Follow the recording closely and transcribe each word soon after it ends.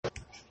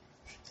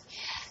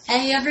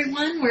Hey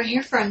everyone, we're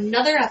here for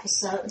another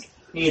episode.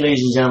 Hey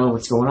ladies and gentlemen,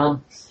 what's going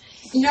on?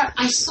 You know,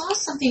 I saw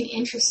something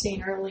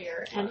interesting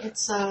earlier, and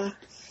it's, the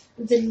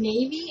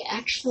Navy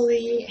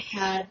actually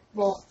had,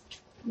 well,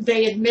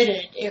 they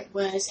admitted it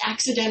was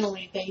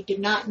accidentally. They did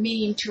not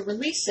mean to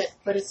release it,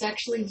 but it's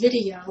actually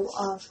video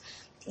of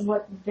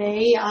what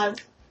they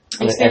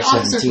said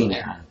officers were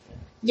there.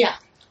 Yeah,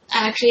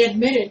 actually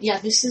admitted,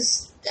 this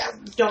is, I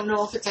don't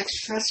know if it's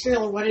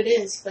extraterrestrial or what it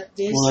is, but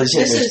this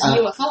is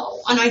UFO,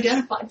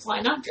 unidentified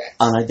flying object.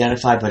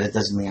 Unidentified, but it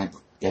doesn't mean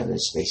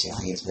there's space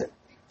aliens.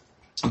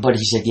 But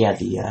he said,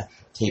 the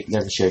tape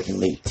never should have been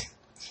leaked.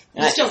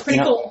 And it's still pretty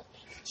cool.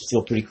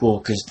 Still pretty cool,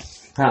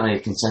 because apparently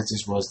the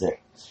consensus was that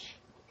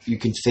you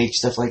can fake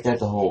stuff like that.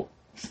 The whole,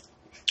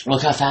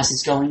 look how fast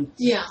it's going.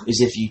 Yeah. Is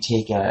if you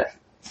take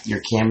your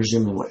camera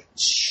zoom and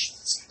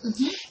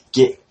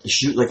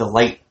shoot like a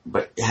light,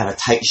 but have a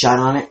tight shot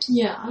on it.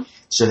 Yeah.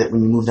 So that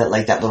when you move that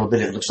light that little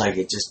bit, it looks like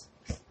it just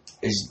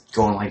is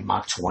going like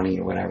Mach 20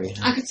 or whatever. You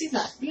know? I could see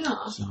that. Yeah.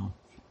 So,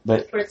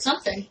 but it's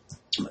something.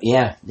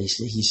 Yeah,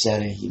 he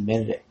said it. He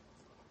admitted it.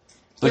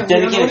 But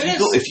then again,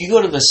 if you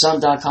go to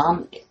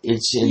thesun.com,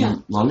 it's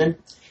in London.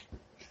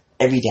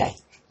 Every day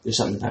there's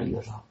something about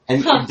UFO,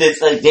 and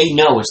it's like they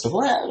know it's the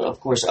of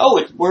course.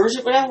 Oh, where is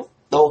it now?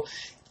 No,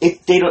 they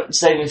don't.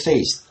 It's not even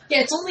phased.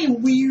 Yeah, it's only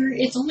weird.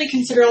 It's only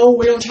considered. Oh,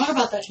 we don't talk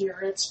about that here.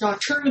 It's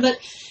not true. That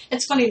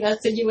it's funny.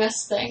 That's a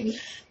U.S. thing.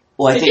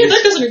 Well, I think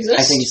that doesn't exist.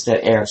 I think it's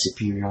the air of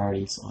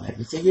superiority. So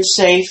everything is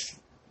safe.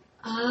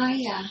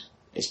 Yeah.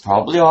 It's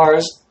probably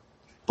ours,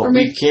 but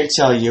we can't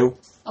tell you.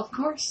 Of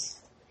course.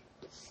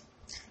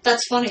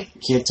 That's funny.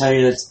 Can't tell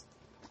you that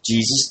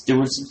Jesus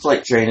doing some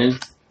flight training.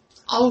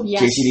 Oh,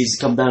 yes. In case he needs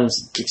to come down and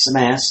kick some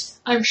ass.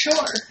 I'm sure.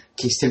 In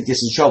case Tim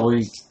gets in trouble,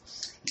 he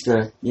do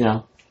it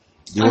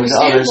to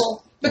others.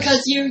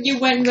 Because you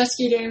went and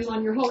rescued him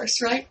on your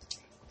horse, right?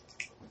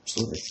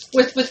 Absolutely.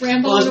 With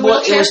Rambo in the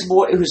wheelchair?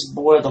 It was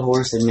more the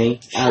horse than me.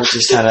 I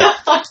just had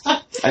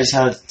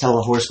to tell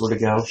the horse where to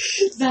go.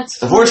 That's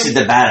the horse did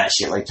the badass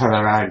shit, like turn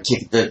around and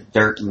kick the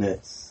dirt, and the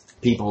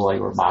people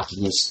were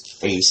mocking his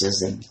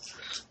faces, and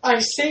I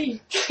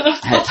see.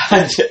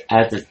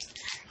 had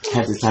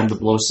the time to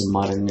blow some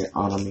mud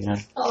on him,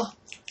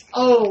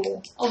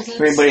 Oh, that's...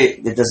 For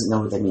anybody that doesn't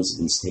know what that means,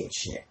 it means stage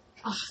shit.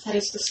 Oh, that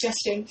is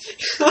disgusting.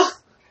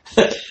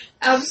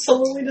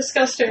 Absolutely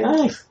disgusting.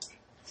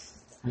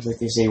 I'd like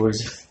to say,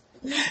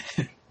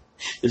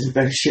 there's a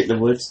bear shit in the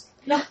woods.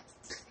 No.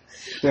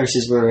 Bear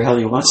shit's wherever the hell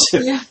he wants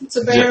to. Yeah, it's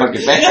a bear.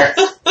 It's a fucking bear.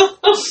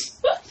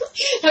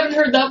 Haven't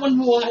heard that one in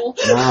a while.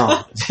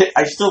 No.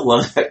 I still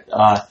love it.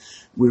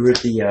 We were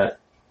at the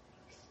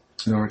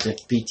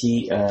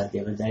PT the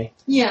other day.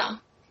 Yeah.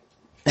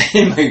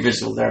 And my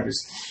physical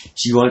therapist,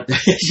 she wanted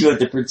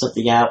to print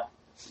something out.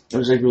 It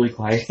was really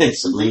quiet. And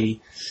some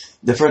lady,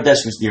 the front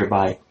desk was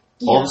nearby.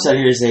 All of a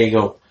sudden, here they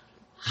go,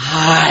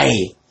 "Hi,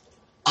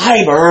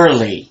 I'm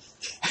early."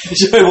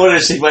 So I wanted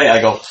to say,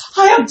 I go,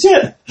 "Hi, I'm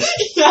Tim."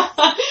 Yeah.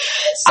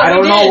 I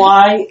don't know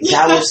why.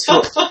 That was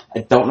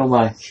I don't know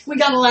why. We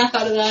got a laugh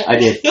out of that. I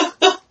did.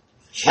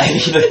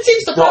 It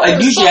seems to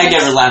usually I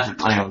never laugh at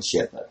my own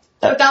shit, but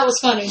that was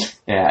funny.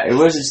 Yeah, it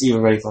was just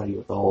even very funny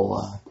with the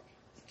whole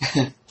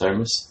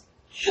thermos.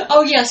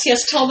 Oh yes,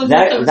 tell them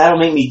that'll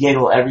make me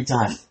giggle every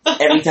time.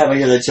 Every time I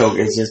hear that joke,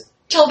 it's just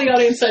tell the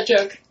audience that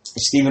joke.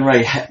 Stephen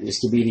Wright, this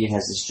comedian,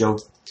 has this joke.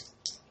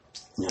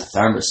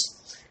 Thermos,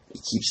 it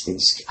keeps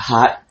things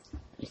hot,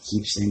 it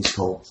keeps things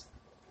cold.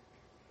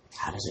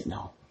 How does it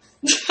know?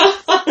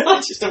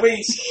 It's just a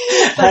waste.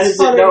 How does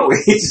it know?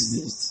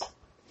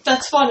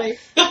 That's funny.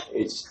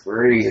 It's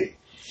crazy.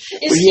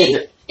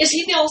 Is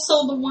he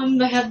also the one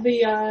that had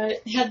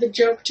the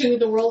joke too?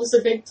 The world is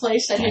a big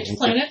place. I hate to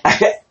planet.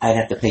 I'd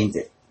have to paint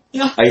it.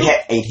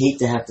 I'd hate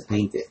to have to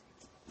paint it.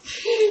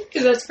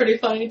 Because that's pretty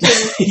funny too.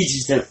 He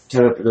just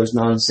turn up those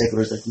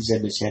non-sequiturs like you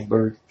said, Mitch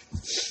Hedberg.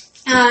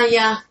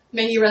 Yeah.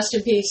 May he rest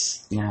in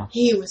peace. Yeah.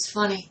 He was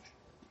funny.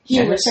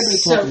 Somebody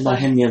talking about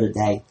him the other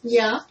day.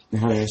 Yeah. And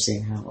how they were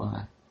saying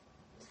how,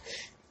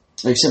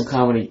 like some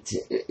comedy,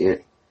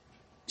 it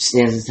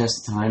stands the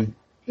test of time.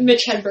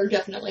 Mitch Hedberg,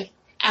 definitely.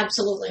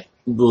 Absolutely.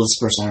 Well, this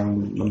person, I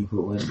don't remember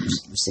who it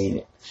was saying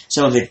it.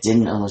 Some of it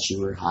didn't unless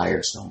you were high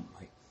or something.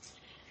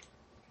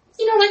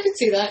 I could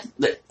see that.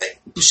 But,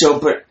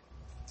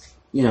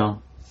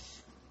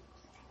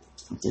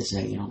 what they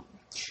say,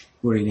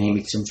 what are you naming?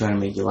 Because I'm trying to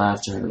make you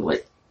laugh, trying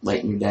to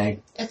lighten your day.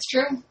 That's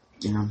true.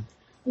 Yeah.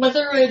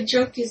 Whether a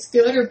joke is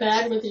good or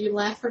bad, whether you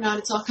laugh or not,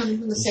 it's all coming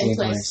from the same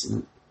place.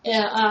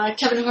 Yeah,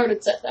 Kevin Hart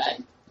had said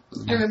that.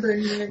 I remember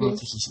in an interview. I don't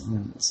think he's the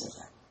one that said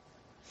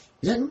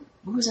that.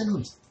 What was that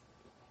noise?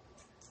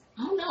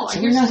 I don't know.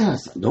 Somebody knocking on the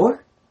front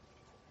door?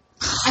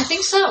 I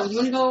think so. You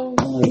want to go?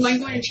 You mind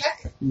going and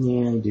check?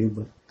 Yeah, I do,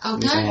 but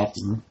okay. I have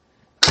to.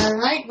 All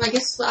right. I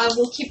guess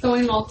we'll keep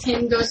going while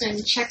Tim goes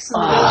and checks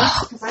on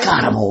the door.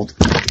 God, I'm old.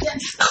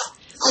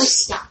 Oh,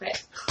 stop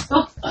it.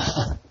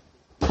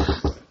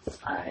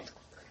 Alright.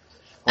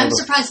 I'm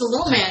surprised the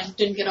little man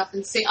didn't get up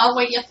and see. Oh,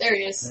 wait, yep, there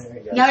he is.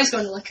 Now he's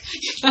going to look.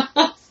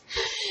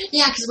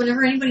 Yeah, because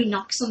whenever anybody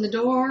knocks on the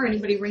door,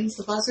 anybody rings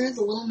the buzzer,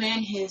 the little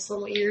man, his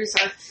little ears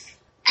are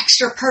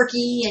extra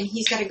perky, and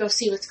he's got to go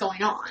see what's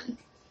going on.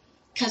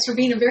 Because for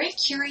being a very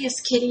curious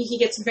kitty, he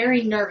gets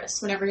very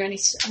nervous whenever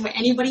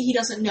anybody he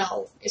doesn't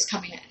know is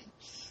coming in.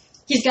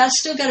 He's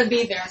still got to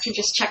be there to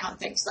just check on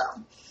things,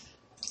 though.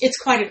 It's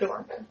quite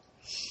adorable.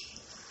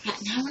 Now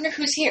I wonder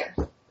who's here.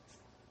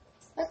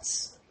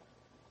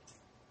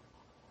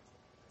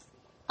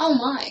 Oh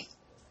my.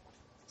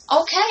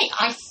 Okay,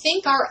 I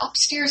think our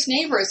upstairs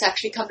neighbor has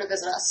actually come to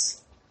visit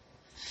us.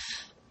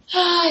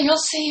 You'll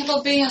see,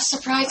 it'll be a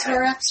surprise who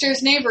our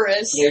upstairs neighbor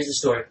is. Here's the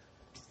story.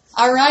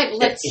 All right,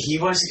 He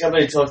wants to come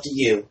in and talk to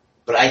you,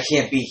 but I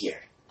can't be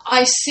here.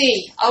 I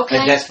see. Okay.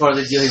 And that's part of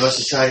the deal. He wants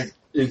to try to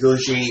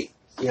negotiate,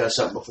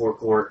 something before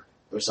court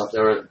or something,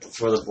 or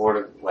before the board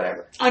or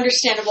whatever.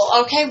 Understandable.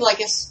 Okay, well, I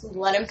guess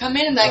let him come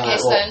in that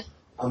case then.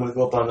 I'm going to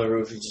go up on the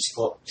roof and just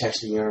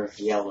text me or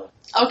yell it.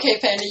 Okay,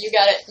 Panda, you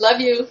got it.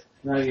 Love you.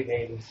 Love you,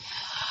 baby.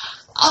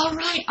 All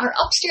right, our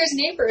upstairs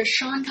neighbor is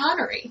Sean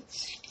Connery,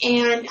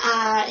 and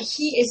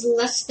he is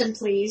less than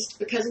pleased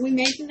because we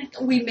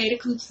made a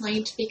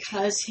complaint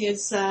because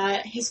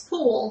his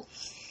pool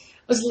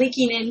was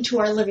leaking into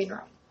our living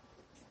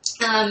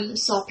room.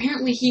 So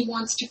apparently he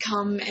wants to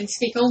come and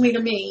speak only to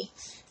me,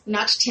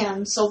 not to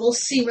Tim. So we'll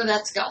see where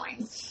that's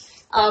going,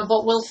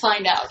 but we'll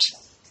find out.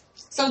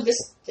 So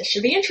this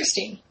should be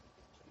interesting.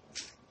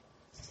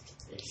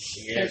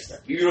 Here's the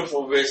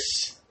beautiful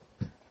Miss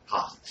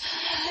Hawk.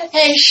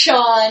 Hey,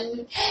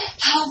 Sean.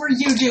 How are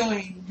you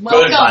doing?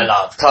 Welcome. Good, my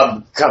love.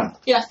 Come.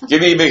 Yeah.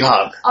 Give me a big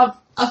hug.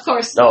 Of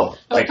course. No.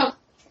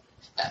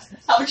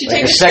 How would you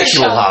take a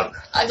sexual hug?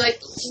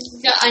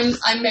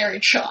 I'm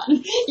married,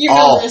 Sean. You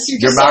know this.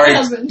 You're married.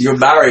 Husband. You're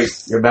married.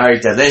 You're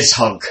married to this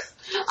hug.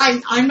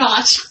 I'm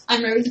not.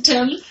 I'm married to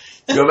Tim.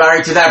 You're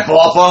married to that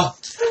pauper?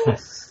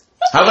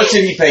 How much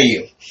did he pay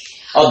you?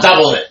 I'll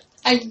double it.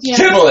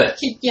 Triple it.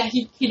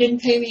 He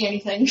didn't pay me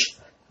anything.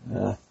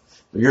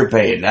 You're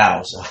paying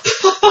now, so.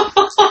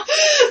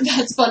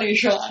 That's funny,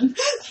 Sean.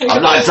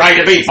 I'm not trying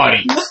to be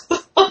funny.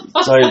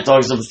 Trying to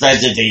talk some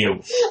sense into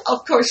you.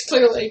 Of course,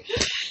 clearly.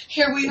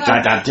 Here we are.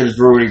 Goddamn, Tim's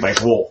ruining my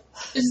pool.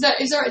 Is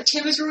there a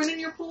Tim is ruining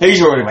your pool?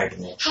 He's ruining my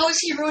pool. How is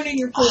he ruining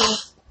your pool?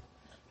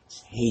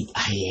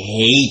 I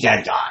hate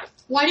that guy.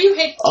 Why do you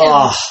hate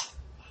Tim?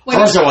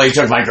 First of all, he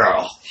took my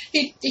girl.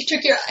 He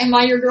took your... Am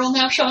I your girl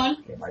now, Sean?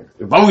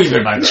 You've always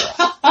been my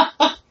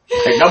girl.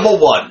 Hey, number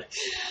one.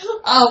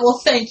 Oh, well,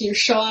 thank you,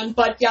 Sean.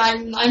 But yeah,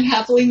 I'm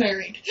happily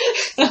married.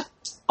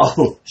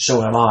 Oh,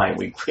 so am I.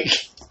 We quick.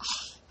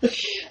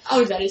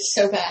 Oh, that is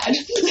so bad.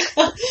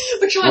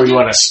 But Sean, you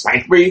want to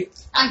spank me?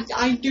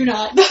 I do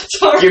not. That's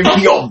all right. Give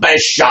me your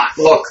best shot.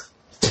 Look.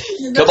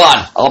 Come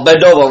on. I'll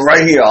bend over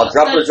right here. I'll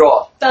drop the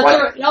jaw. That's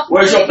all right. Nope,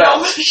 where's your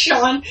belt?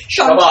 Sean.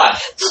 Come on.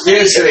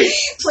 Seriously.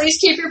 Please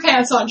keep your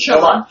pants on, Sean.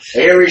 Come on.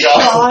 Here we go.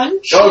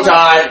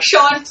 Showtime.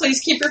 Sean, please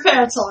keep your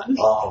pants on.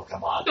 Oh,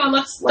 come on. Come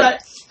on,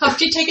 how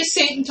about you take a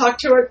seat and talk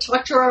to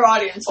our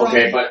audience?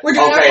 Okay, but if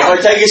I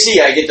take a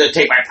seat, I get to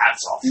take my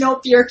pants off.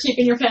 Nope, you're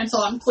keeping your pants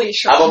on, please,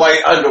 Sean. How about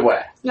my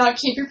underwear? No,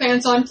 keep your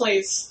pants on,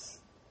 please.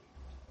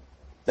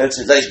 That's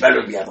a nice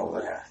bedroom you have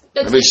over there.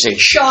 Let me see.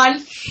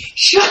 Sean.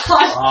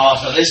 Oh,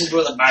 so this is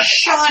where the match.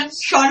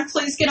 Sean,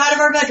 please get out of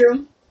our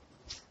bedroom.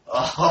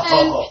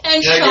 Oh.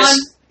 And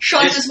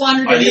Sean has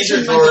wandered into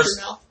my bedroom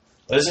now.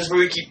 This is where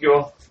we keep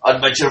your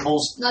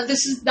unmentionables. No,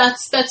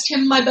 that's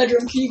Tim in my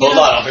bedroom. Can you get Hold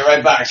on, I'll be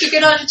right back. Can you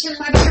get out of Tim in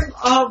my bedroom?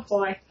 Oh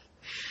boy.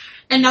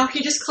 And now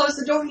he just closed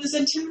the door and is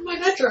in Tim in my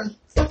bedroom.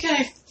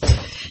 Okay.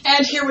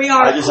 And here we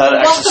are. I just had to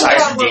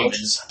exercise the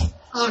demons.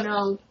 Oh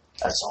no.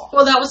 That's all.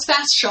 Well, that was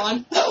fast,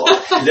 Sean.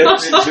 There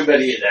wasn't too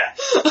many in there.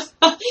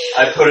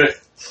 I put it.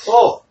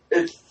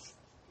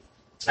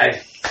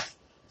 I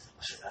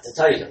forgot to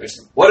tell you the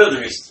reason. One of the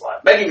reasons why.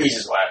 Many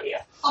reasons why I'm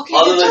here. Okay.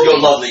 Other than your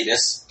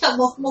loveliness.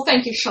 Well,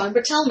 thank you, Sean.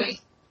 But tell me.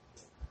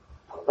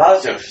 I'm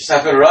about to.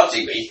 Stop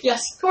interrupting me.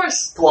 Yes, of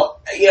course. Well,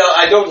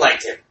 I don't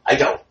like him. I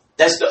don't.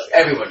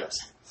 Everyone knows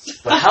that.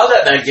 But how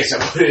that man gets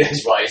up with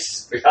his wife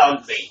is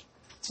beyond me.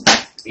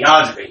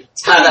 Beyond me.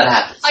 How that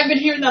happens. I've been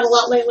hearing that a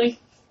lot lately.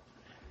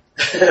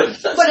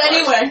 But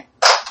anyway,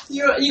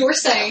 you were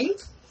saying.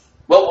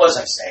 What was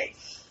I saying?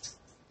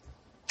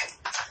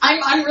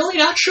 I'm really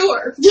not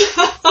sure.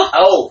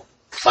 Oh,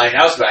 my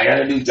announcement. I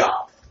got a new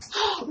job.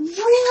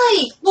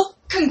 Really? Well,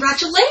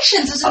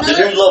 congratulations. On the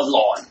new Love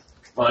Lawn.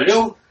 On a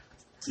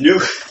new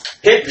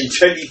hip and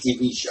trendy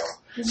TV show.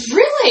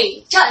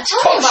 Really? Tell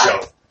me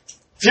about it.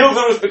 Feel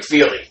Good with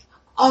McFeely.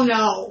 Oh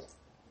no.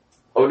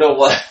 Oh no,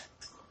 what?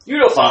 You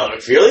know Father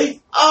McFeely.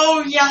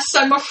 Oh yes,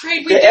 I'm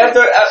afraid we after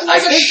I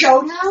think a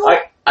show now?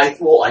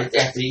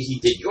 After he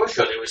did your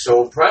show, they were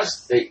so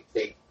impressed. They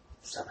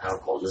somehow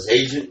called his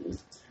agent and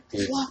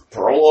his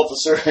parole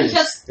officer and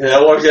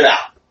they worked it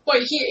out.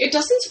 Wait, it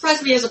doesn't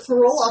surprise me as a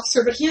parole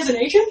officer, but he has an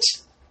agent?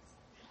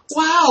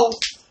 Wow.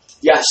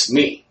 Yes,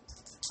 me.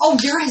 Oh,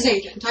 you're his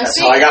agent. I see. That's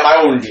how I got my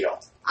own deal.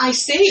 I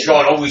see.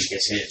 Sean always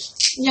gets his.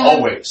 Yeah,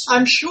 always.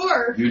 I'm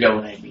sure. You know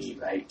what I mean,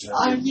 right?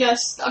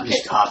 Yes.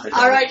 Okay.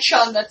 All right,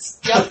 Sean. That's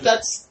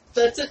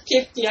That's it,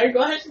 Kip. Yeah,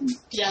 go ahead.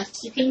 Yeah,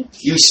 you can.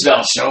 You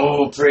smell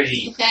so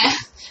pretty.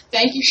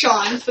 Thank you,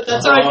 Sean. But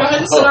that's all right. Go ahead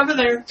and sit over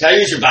there. Can I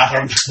use your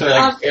bathroom?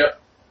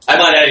 I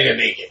might not even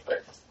make it,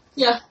 but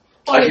yeah.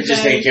 I can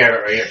just take care of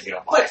it right here if you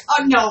don't mind.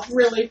 But, no,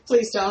 really,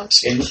 please don't.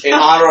 In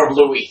honor of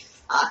Louis.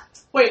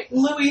 Wait,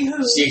 Louis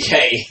who?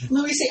 C.K.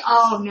 Louis C.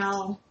 Oh,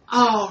 no.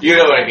 Oh, you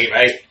know what I mean,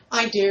 right?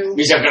 I do.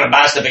 Means I'm gonna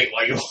masturbate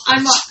while you.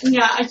 I'm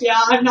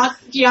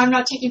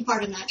not taking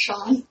part in that,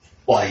 Sean.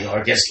 Why, you're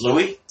against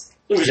Louis?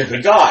 Louis a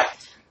good guy.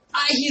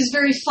 He's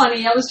very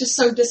funny. That was just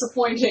so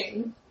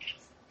disappointing.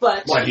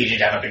 But. What, he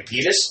didn't have a big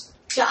penis?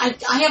 I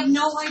have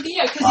no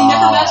idea, because he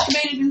never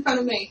masturbated in front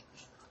of me.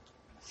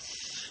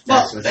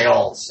 That's what they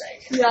all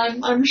say. Yeah,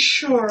 I'm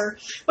sure.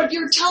 But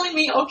you're telling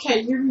me,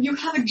 okay, you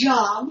have a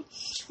job.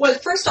 Well,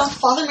 first off,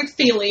 Father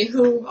McFeely,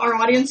 who our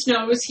audience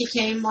knows, he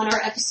came on our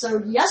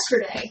episode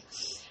yesterday.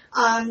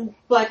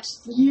 But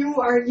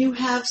you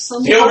have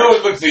some... Feel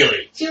Good with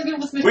McFeely. Feel Good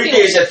with McFeely.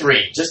 Weekdays at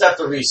 3, just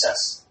after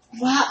recess.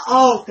 Wow.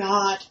 Oh,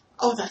 God.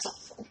 Oh, that's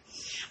awful.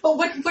 But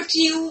what do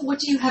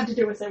you have to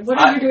do with it? What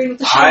are you doing with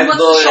the show? I'm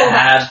going to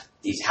have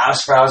these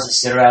housefrows that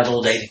sit around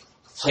all day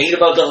complain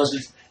about the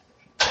husband.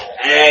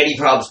 Any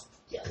problems?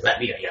 Yeah, let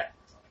me know. Yeah,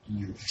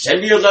 you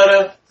send me a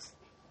letter.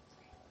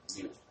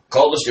 You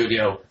call the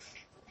studio,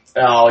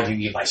 and I'll give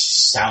you my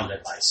sound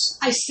advice.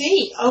 I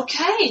see.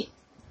 Okay.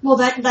 Well,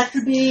 that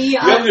could be.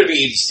 You're going to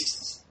be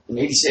 86. I'm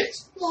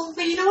 86. Well,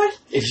 but you know what?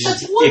 That's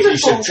wonderful. If you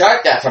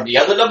subtract that from the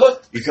other number,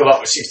 you come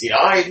up with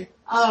 69.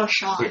 Oh,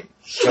 Sean.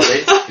 Yeah,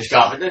 just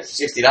confident.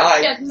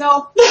 69. Yeah,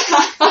 no.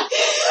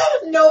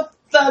 Nope.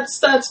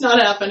 That's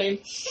not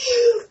happening.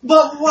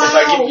 But wow. If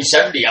I give you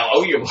 70, I'll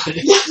owe you one.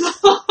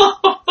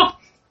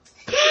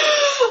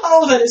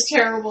 Oh, that is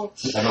terrible.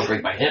 I don't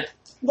break my hip.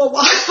 But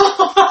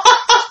wow.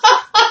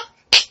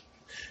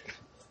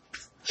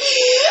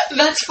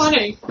 That's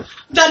funny.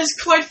 That is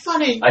quite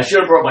funny. I should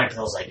have brought my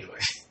pills anyway.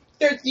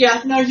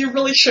 Yeah, no, you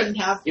really shouldn't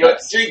have. You know,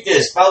 drink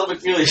this. Father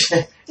McFeely.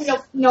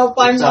 Nope,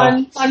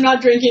 I'm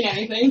not drinking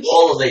anything.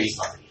 All the ladies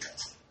love it.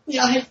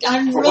 Yeah,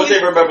 I'm From really... what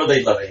they remember,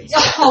 they love it.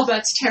 Oh,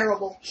 that's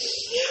terrible.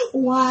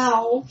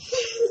 Wow.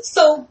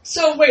 So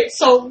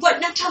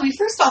what, now tell me,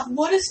 first off,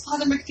 what is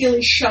Father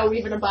McFeely's show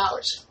even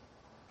about?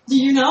 Do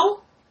you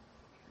know?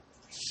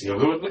 Feel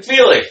Good with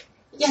McFeely.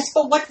 Yes,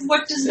 but what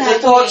does that mean?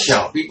 It's a talk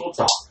show. People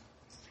talk.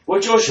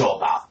 What's your show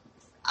about?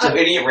 Some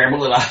idiot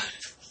rambling on.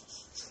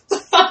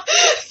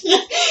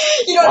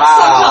 You know,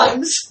 wow.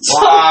 Sometimes.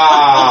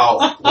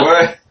 Wow.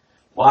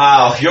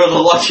 Wow, you're the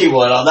lucky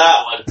one on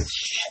that one.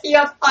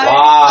 Yep.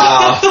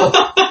 Wow.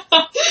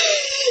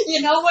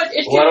 You know what?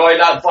 Why do I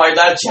not find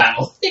that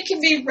channel? It can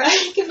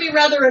be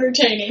rather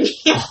entertaining.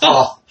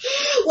 Oh.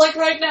 Like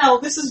right now,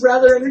 this is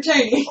rather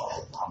entertaining.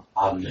 Oh,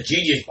 I'm the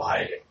genius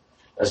behind it.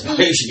 That's why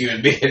you should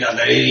even be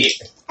another idiot.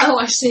 Oh,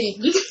 I see.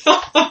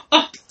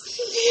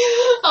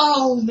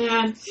 Oh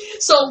man.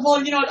 So,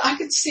 well, you know what? I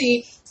could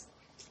see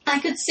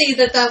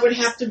that would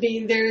have to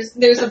be,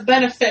 there's a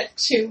benefit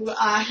to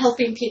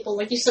helping people,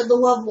 like you said, the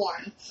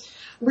lovelorn,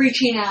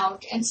 reaching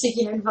out and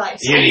seeking advice.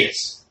 The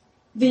idiots.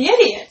 The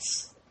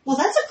idiots? Well,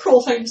 that's a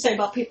cruel thing to say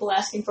about people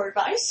asking for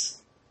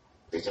advice.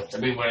 It's up to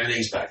me what they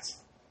expect.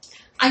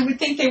 I would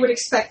think they would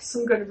expect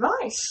some good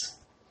advice.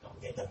 Don't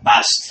get the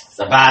best.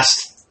 The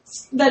best.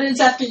 That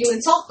is after you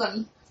insult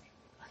them.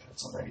 I don't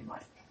insult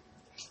anybody.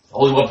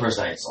 Only one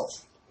person I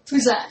insult.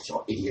 Who's that?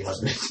 Your idiot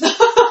husband.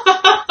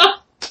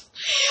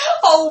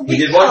 Oh, he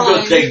did one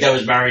good thing, that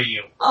was marry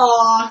you.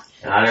 Aw.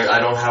 And I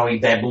don't know how he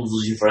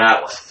bamboozles you for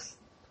that one.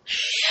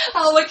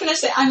 Oh, what can I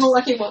say? I'm a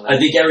lucky woman. I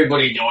think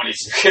everybody in the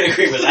audience can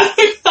agree with that.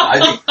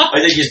 I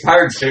think his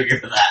parents can agree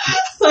with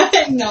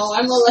that. No,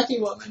 I'm a lucky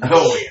woman.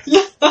 Oh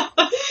yeah.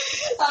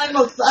 I'm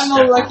a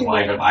lucky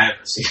woman. I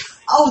ever seen.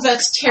 Oh,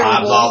 that's terrible.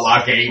 I'm the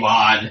lucky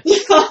one.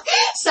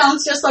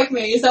 Sounds just like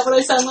me. Is that what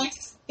I sound like?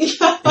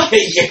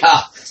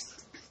 Yeah.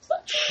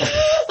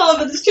 Oh,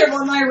 but it's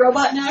terrible. Am I a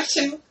robot now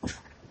too?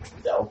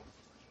 No.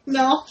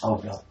 No?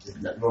 Oh no.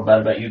 What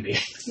about you, me?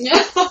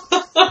 Yeah.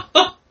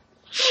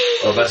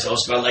 Robots don't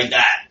smell like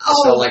that.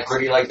 Oh. Smell like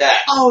pretty like that.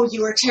 Oh,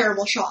 you are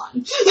terrible,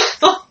 Sean.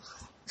 Look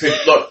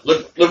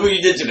what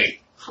you did to me.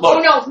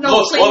 Look, oh, no,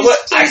 look, please, look,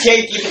 please. I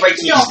can't get my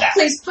keys now.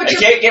 Please, I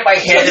can't get my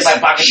hand in my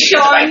pocket to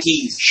get to my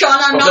keys. Sean,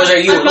 I'm because not,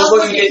 of you. I'm Look not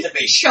what looking. you did to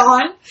me.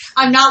 Sean,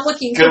 I'm not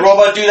looking. Can a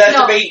robot do that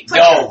to me?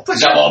 No,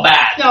 because I'm all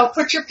bad. No,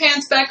 put your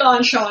pants back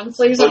on, Sean,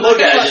 please. But look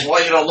at it. I just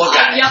want you to look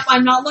at it. Yep,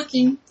 I'm not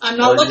looking. I'm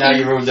not looking. Now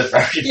you ruined it for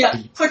everybody.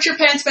 Yeah, put your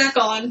pants back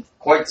on.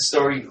 Quite the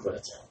story you're going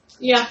to tell.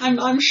 Yeah,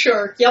 I'm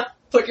sure. Yep,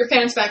 put your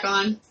pants back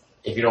on.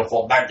 If you don't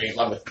fall back, they're in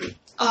love with me.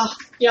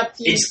 Yep.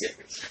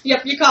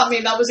 Yep, you caught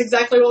me. That was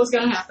exactly what was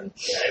going to happen.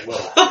 Yeah, it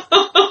will.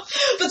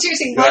 But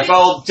seriously, I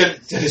followed to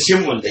the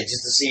gym one day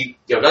just to see,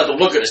 not to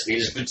look at his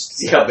penis, but to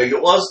see how big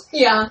it was.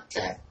 Yeah.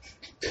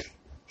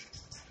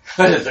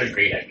 That's a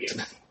great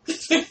idea.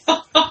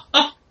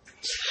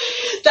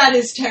 That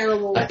is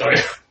terrible. I thought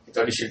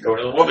you should go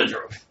to the women's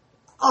room.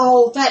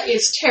 Oh, that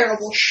is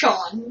terrible,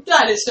 Sean.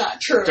 That is not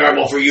true.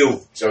 Terrible for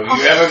you. So if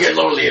you ever get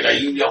lonely,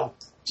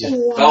 just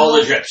follow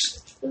the drips.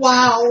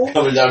 Wow.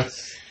 Coming down.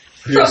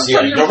 You'll see,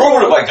 like, the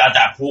road if I got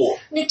that pool.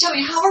 Now tell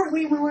me, how are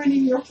we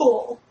ruining your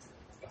pool?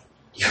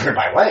 You're in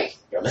my way.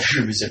 Your living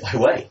room is in my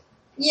way.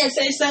 Yes,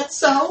 is that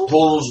so?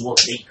 Pools will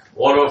leak.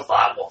 Water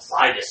will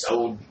find its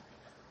own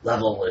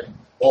level and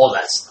all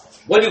that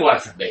stuff. What do you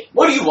want from me?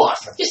 What do you want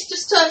from me?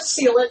 Just to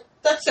seal it.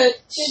 That's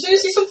it. You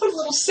can put a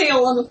little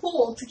seal on the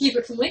pool to keep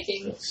it from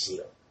leaking.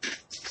 Seal.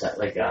 Is that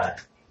like,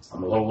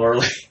 I'm a little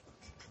early?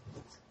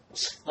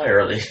 Hi,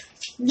 early.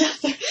 Yeah,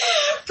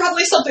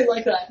 probably something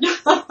like that.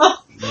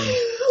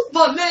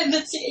 But man,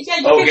 that's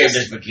yeah. Okay,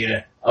 Miss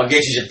Makita. I'll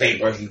get you some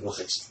paper if you go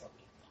fix it for me.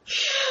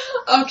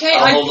 Okay.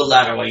 I'll hold the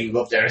ladder while you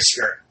go up there and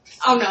skirt.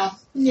 Oh no.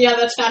 Yeah,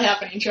 that's not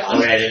happening, John.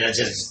 Okay, then that's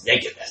just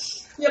naked then.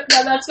 Yep,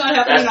 no, that's not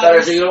happening. That's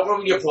better than you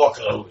ruin your poor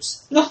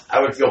clothes. No. I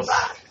would feel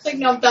bad. Like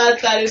no,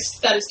 that is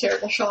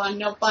terrible, Sean.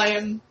 Nope, I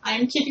am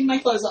keeping my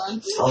clothes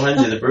on. I'll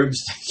lend you the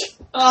broomstick.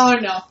 Oh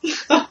no.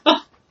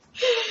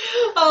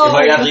 Oh, you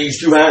might have to use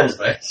two hands,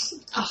 but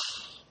oh.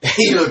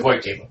 you look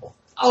quite capable.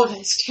 Oh, that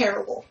is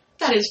terrible.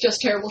 That is just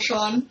terrible,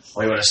 Sean.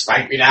 Oh, you want to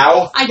spank me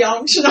now? I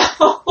don't.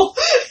 No,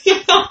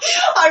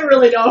 I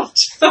really don't.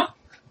 That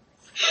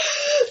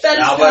is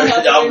now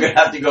I'm gonna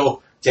have to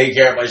go take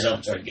care of myself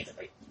and try to get the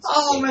break.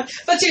 Oh man!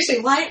 But seriously,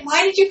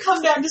 why did you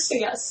come down to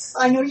see us?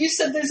 I know you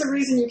said there's a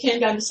reason you came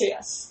down to see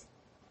us.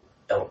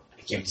 Oh,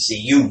 I came to see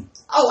you.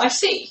 Oh, I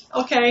see.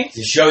 Okay.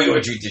 To show you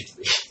what you did to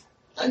me.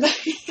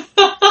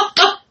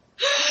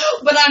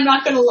 But I'm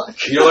not going to look.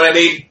 You know what I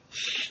mean?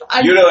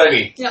 You know what I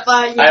mean? Yep,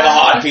 I have a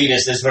hot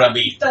penis, that's what I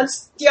mean.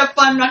 Yep,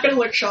 I'm not going to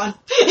look, Sean.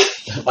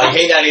 My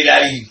hey daddy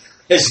daddy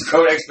has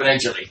grown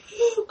exponentially.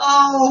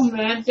 Oh,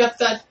 man. Yep,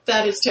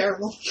 that is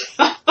terrible.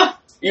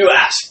 You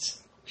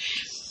asked.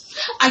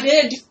 I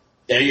did.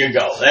 There you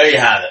go. There you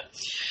have it.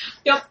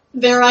 Yep,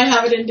 there I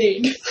have it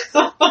indeed.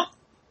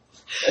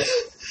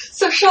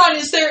 So, Sean,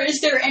 is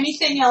there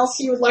anything else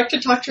you would like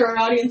to talk to our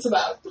audience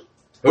about?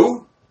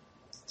 Who?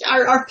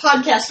 Our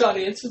podcast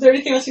audience. Is there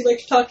anything else you'd like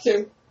to talk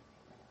to?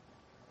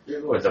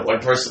 What, the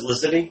one person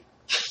listening?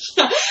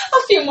 A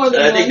few more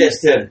than I one. think that's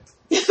Tim.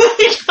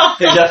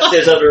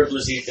 There's other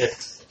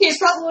listeners. He's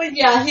probably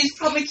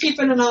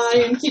keeping an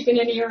eye and keeping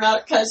an ear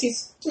out because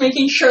he's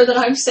making sure that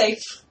I'm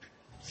safe.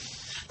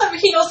 I mean,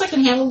 he knows I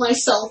can handle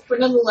myself, but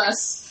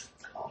nonetheless.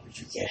 Oh, but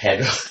you can't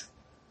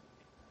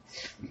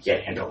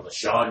handle the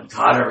Sean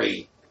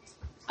Connery.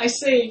 I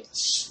see.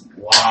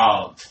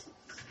 Wow.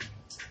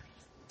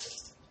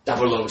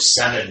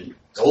 007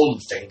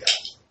 Goldfinger.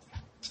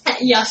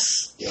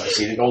 Yes. You want to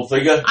see the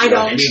Goldfinger? I don't. You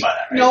know what I mean by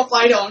that, right? Nope,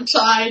 I don't.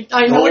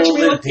 I know what you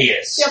mean. Golden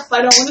penis. Yep,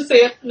 I don't want to see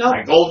it. Nope.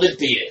 My golden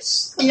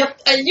penis.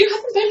 Yep, you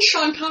haven't been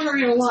Sean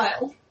Connery in a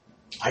while.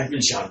 I've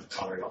been Sean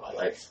Connery all my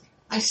life.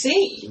 I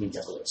see. You mean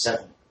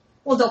 007?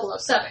 Well,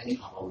 007.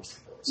 I'm always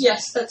 007.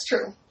 Yes, that's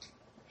true.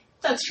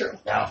 That's true.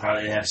 Now I'll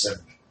probably have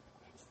some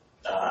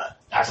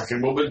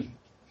African woman.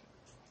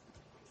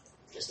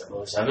 Just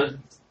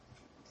 007.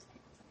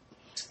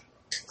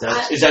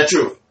 Is that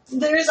true?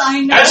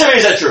 I know. Answer me,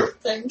 is that true?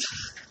 Things.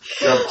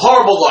 You're a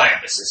horrible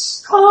liar,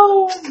 Mrs.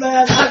 Oh,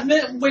 man.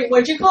 Wait,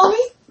 what'd you call me?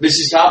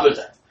 Mrs.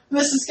 Carpenter.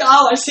 Mrs.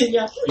 Oh, I see,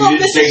 yeah. You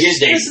didn't say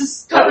his name.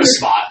 Mrs. That was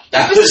smart.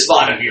 That was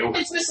smart of you.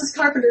 It's Mrs.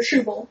 Carpenter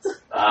Schubel.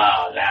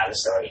 Oh, now the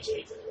story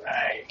changes,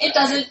 right? It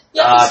doesn't.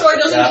 Yep, the story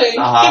doesn't change.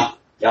 Uh-huh.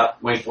 Yep,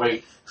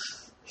 wait.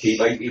 He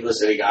might be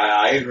listening.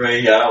 I agree.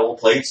 Yeah, we'll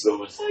play it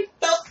smooth. You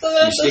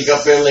sneak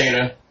up there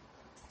later.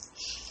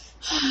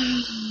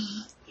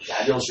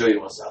 Daddy will show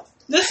you what's up.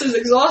 This is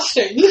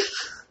exhausting.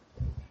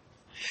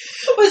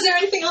 Was there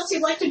anything else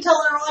you'd like to tell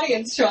our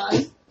audience,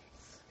 Sean?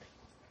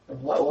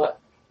 What?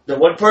 The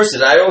one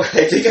person. I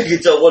think I can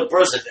tell one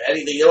person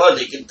anything they want.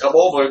 They can come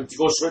over and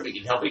go swimming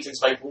and help me fix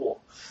my pool.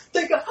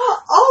 They go,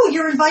 oh,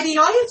 you're inviting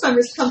audience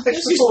members to come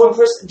fix the pool. One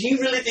person. Do you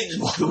really think there's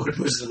more than one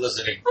person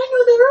listening? I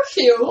know there are a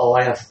few. Oh,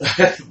 I have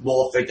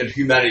more faith in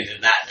humanity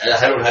than that.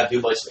 I don't have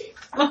too much faith.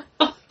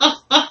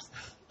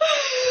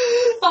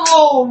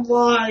 Oh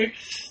my.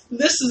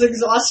 This is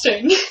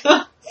exhausting.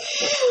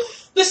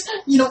 This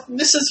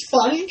is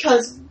fun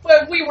because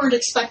we weren't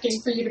expecting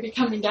for you to be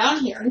coming down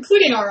here,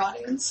 including our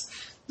audience.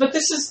 But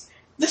this is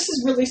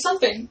really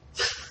something.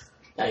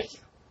 Thank you.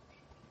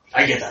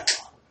 I get that.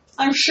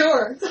 I'm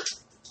sure.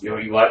 You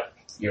know what?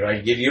 You know what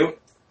I give you?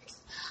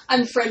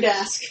 I'm afraid to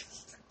ask.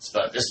 It's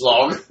about this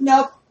long.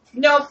 Nope.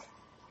 Well,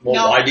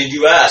 no. Why did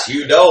you ask?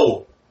 You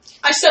know.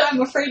 I said I'm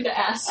afraid to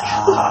ask.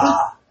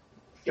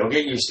 You'll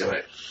get used to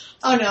it.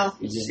 Oh no.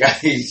 You just got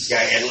to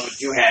handle it with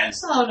 2 hands.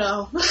 Oh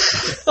no.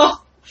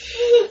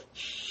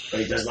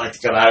 But he doesn't like to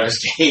come out of his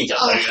cage,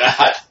 I'll tell you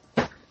that.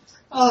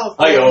 Oh.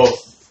 Hi-yo.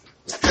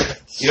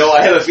 You know,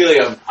 I have a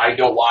feeling I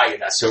know why you're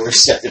not so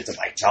receptive to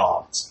my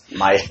charms.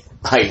 My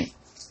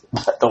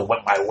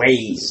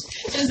ways.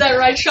 Is that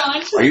right,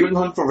 Sean? Are you in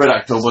hunt for Red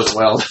October as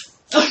well?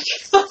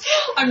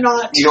 I'm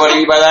not. You know what I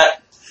mean by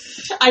that?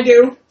 I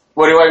do.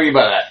 What do I mean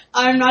by that?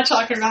 I'm not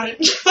talking about it.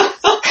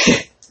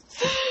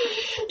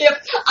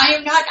 Yep, I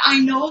am not. I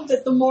know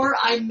that the more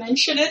I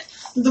mention it,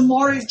 the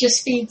more it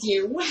just feeds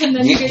you. And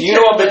then you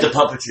know I'm into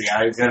puppetry.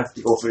 I'm going to have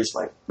to go finish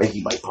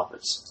making my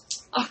puppets.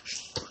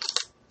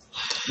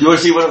 You want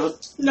to see one of them?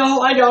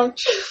 No, I don't.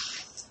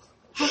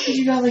 How could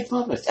you not like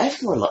puppets?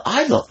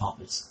 I love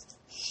puppets.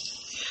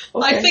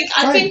 Okay,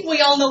 I think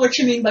we all know what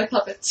you mean by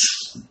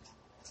puppets.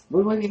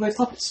 What do I mean by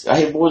puppets? I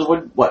have more than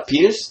one, what,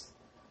 penis?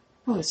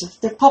 No,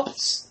 they're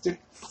puppets.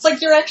 It's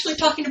like you're actually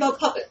talking about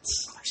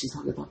puppets. I'm actually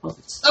talking about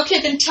puppets. Okay,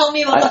 then tell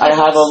me about the I puppets.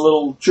 have a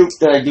little troupe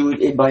that I do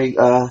in my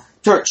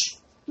church.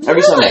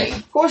 Every Sunday.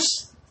 Of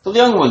course. For the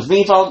young ones.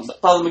 Me and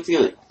Father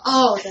McFeely.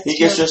 Oh, that's He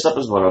gets dressed up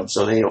as one of them,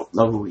 so they don't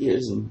know who he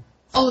is. And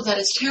oh, that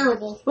is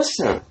terrible. what's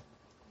terrible?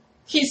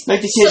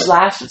 Make the kids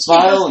laugh and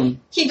smile.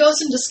 He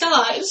goes in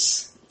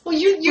disguise. Well,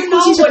 you know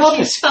what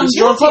he's found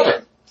guilty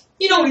of.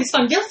 You know what he's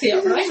found guilty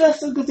of, right? He's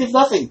found guilty of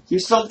nothing. He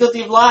was found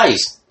guilty of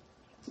lies.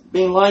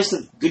 Being lies to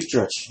the good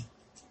church.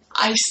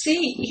 I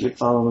see. Good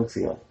Father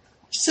McFeely.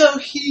 So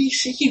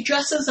he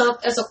dresses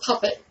up as a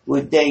puppet.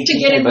 Would they to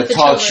get in with the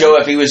talk children.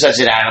 show if he was such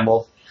an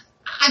animal?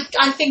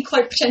 I think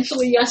quite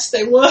potentially, yes,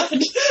 they would.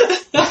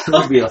 It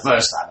would be the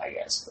first time, I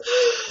guess.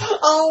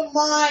 Oh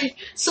my!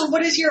 So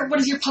what is your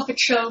puppet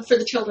show for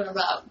the children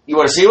about? You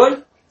want to see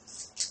one?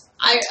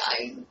 I'm.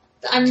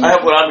 I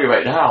have one on me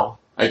right now.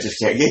 I just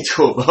can't get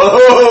to him.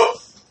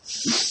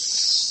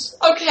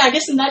 Okay, I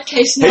guess in that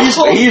case, no.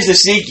 He's the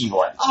sneaky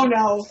one. Oh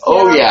no.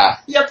 Oh yeah.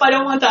 Yep, I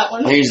don't want that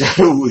one. He's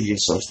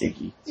so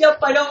sneaky. Yep,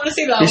 I don't want to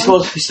see that He's one.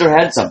 supposed to be still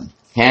handsome.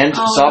 Hand,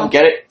 Oh, some, no.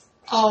 get it?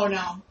 Oh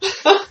no.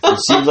 It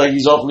seems like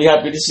he's awfully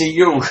happy to see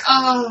you.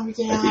 Oh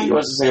yeah. I think he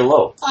wants to say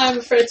hello. I'm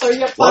afraid so.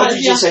 Yep. Why don't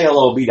you just say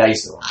hello and be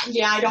nice to him?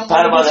 Yeah, I don't.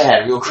 Pat him on the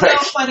head real quick.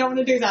 Nope, I don't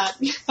want to do that.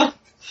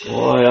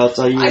 Boy, I'll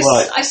tell you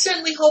what. I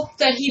certainly hope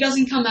that he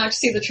doesn't come out to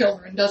see the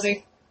children, does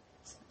he?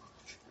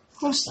 Of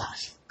course not.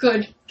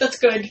 Good. That's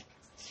good.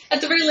 At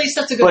the very least,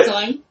 that's a good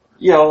sign.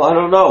 You know, I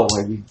don't know.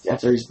 I mean,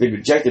 after he's been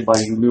rejected by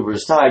you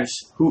numerous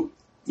times, who's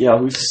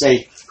to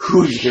say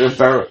who's going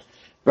to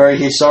bury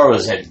his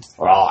sorrows in?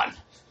 Ron.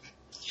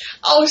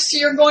 Oh, so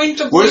you're going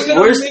to Where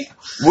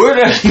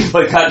did I leave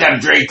my goddamn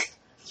drink?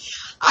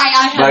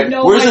 I have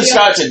no where's idea. the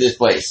scotch in this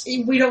place?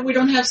 We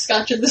don't have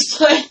scotch in this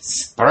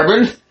place.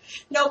 Bourbon?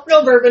 Nope,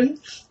 no bourbon.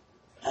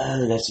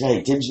 Oh, that's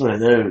right. Tim's one of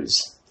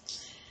those.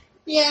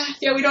 Yeah,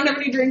 we don't have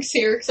any drinks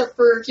here except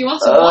for if you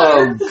want some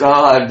water. Oh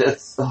God,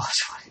 stop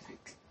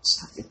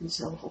getting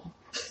so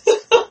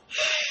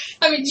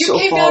I mean, you so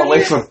came far down away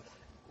here. from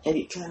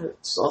any kind of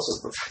sauce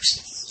of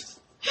refreshment.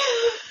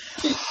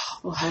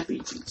 Oh, happy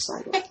to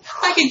inside.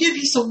 I could give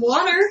you some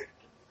water.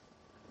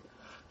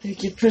 Hey,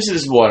 give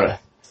prisoners water.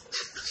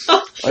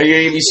 Are you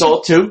gonna give me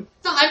salt too?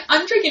 No,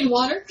 I'm drinking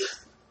water.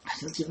 I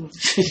don't know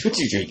what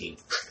you're drinking.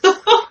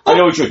 I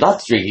know what you're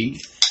not drinking.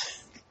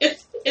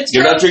 It's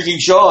You're true. not drinking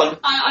Sean.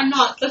 I'm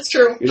not. That's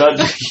true. You're not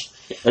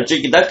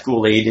drinking that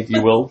Kool-Aid, if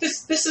you will.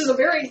 This is a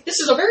very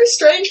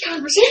strange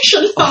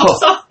conversation.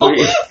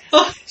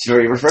 It's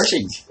very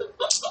refreshing.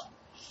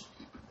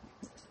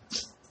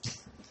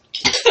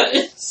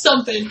 It's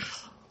something.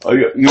 Oh,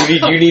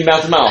 you need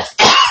mouth to mouth.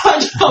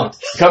 I don't.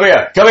 Come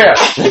here.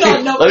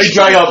 No. Let me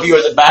dry up you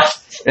at the back.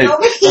 No.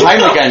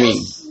 Heimlich, I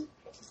mean.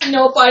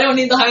 Nope, I don't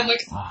need the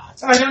Heimlich.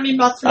 I don't need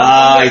mouth to mouth.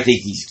 I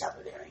think he's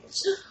covered there.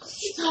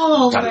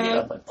 Oh, Coming man.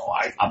 in, but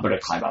I'm going to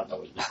climb out the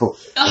window.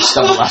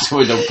 Stumble out the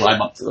window,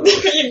 climb up to the window.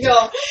 There you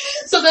go.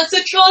 So that's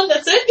it, Sean?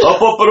 That's it?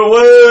 Up and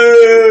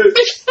away!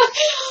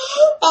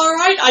 All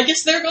right, I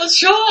guess there goes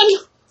Sean.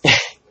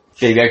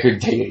 Baby, I couldn't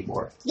take it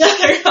anymore. Yeah,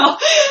 there you go.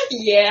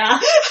 Yeah.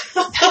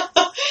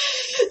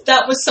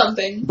 That was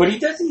something. But he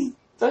doesn't.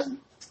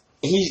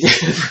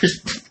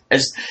 He's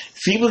as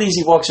feebly as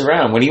he walks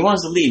around. When he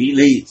wants to leave, he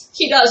leaves.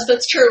 He does,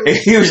 that's true.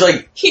 He was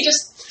like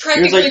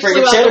Practically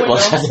flew out Santa the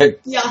Claus. window.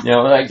 Yeah. You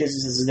know, I guess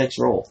this is his next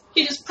role.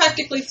 He just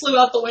practically flew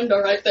out the window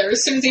right there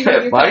as soon as he knew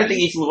you Well, I didn't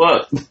think he flew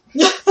up.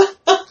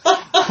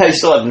 I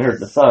still haven't heard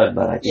the thud,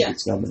 but I think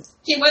it's coming.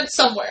 He went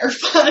somewhere,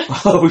 but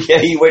Oh, yeah,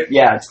 he went,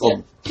 it's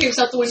called he was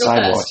out the window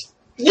sidewalk.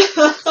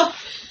 fast.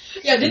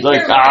 Yeah, didn't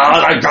Like,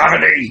 the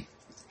gravity!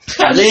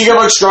 The League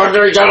of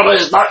Extraordinary Gentlemen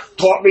has not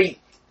taught me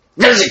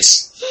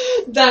physics!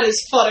 That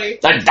is funny.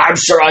 That I'm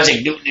Sir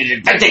Isaac Newton is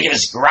inventing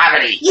his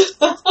gravity!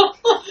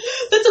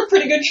 That's a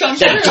pretty good Sean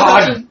Connery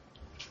God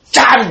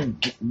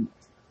impression.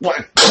 what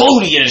a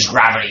Clooney in his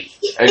gravity!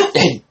 And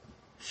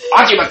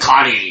Auntie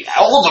McConaughey,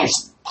 all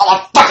those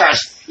motherfuckers!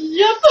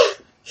 Yep.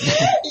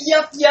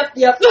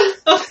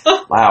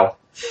 Wow.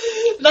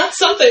 That's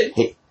something.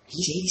 Hey,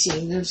 he's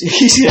having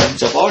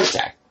himself a heart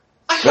attack.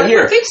 I Right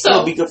here. think so.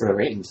 It'll be good for the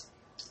ratings.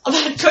 Oh,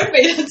 that could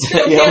be. That's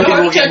good. Yeah,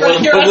 maybe we'll get more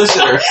than one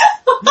listener.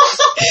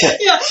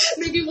 Yeah,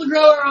 maybe we'll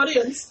grow our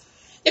audience.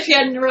 If he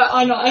had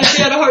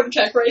a heart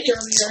attack right here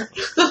on the air.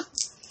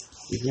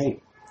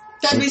 Great.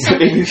 That'd be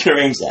something. Maybe we can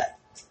arrange that.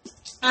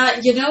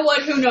 You know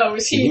what? Who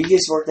knows? He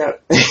gets worked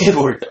out.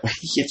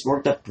 He gets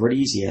worked up pretty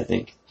easy, I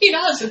think. He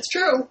does. It's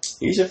true.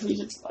 He's a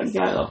fun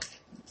guy, though.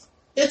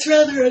 It's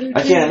rather entertaining.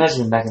 I can't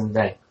imagine him back in the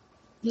day.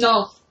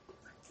 No,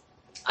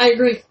 I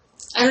agree.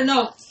 I don't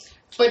know,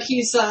 but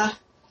he's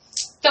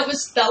that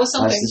was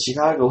something. That's the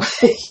Chicago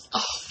way.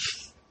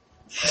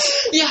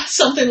 Yeah,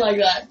 something like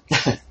that.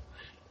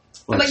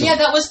 But yeah,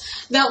 that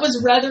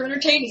was rather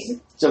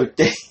entertaining. So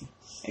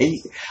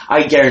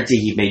I guarantee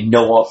he made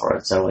no offer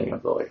on selling a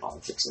building on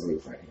fixing the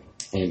roof or anything.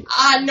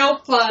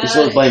 Nope. He's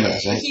still blaming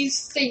us, right? He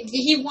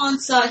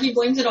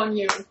blames it on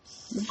you.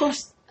 Of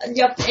course.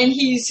 Yep, and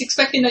he's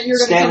expecting that you're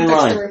going to come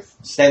fix the roof.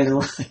 Stand in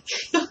line.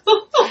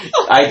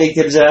 I think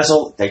Tim's an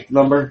asshole. Take the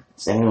number.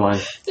 Stand in line.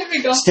 There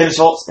we go. It's Tim's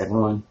fault. Stand in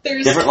line.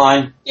 Different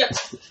line. Yep.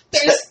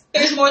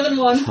 There's more than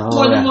one.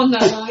 More than one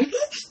that line.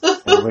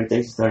 Everybody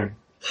takes a turn.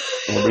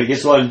 Everybody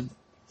gets one.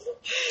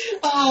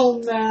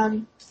 Oh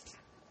man.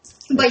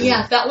 But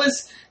yeah, that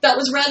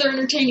was rather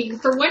entertaining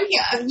for when he,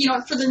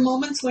 for the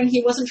moments when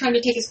he wasn't trying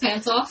to take his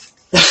pants off.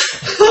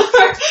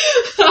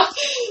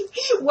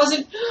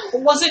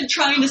 wasn't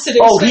trying to sit. He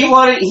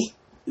wanted.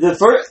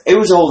 It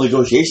was a whole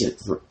negotiation.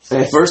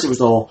 At first, it was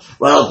the whole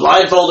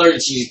blindfold her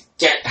and she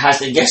has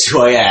to guess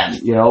who I am.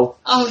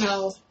 Oh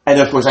no. And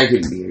of course, I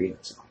couldn't be here either.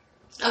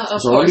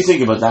 So let me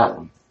think about that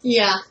one.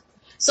 Yeah.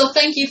 So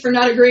thank you for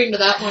not agreeing to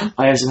that one.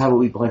 I asked him, how about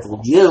we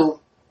blindfold you?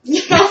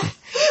 Yeah.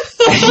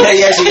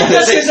 Yes,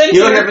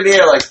 you don't have any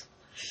air like.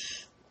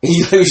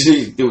 You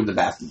usually do in the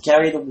bathroom.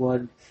 Carry the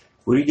one.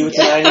 What do you do with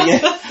the 9 again?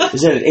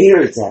 Is it an 8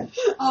 or a 10?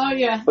 Oh,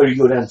 yeah. Or do you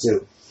go down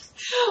 2?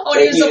 Oh,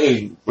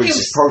 he brings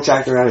his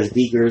protractor out, his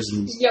beakers,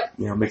 and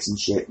mixing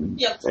shit. And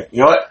like,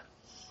 you know what?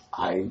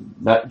 I'm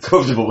not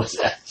comfortable with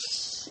that.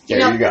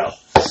 There you go.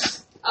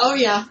 Oh,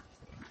 yeah.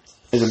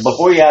 And then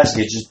before you ask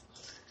it, just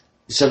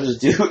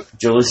substitute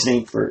you're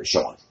listening for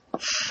Sean.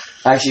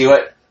 Actually,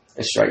 what?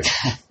 Let's try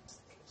that.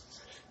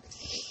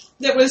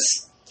 That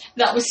was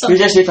something.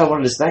 He was asking if I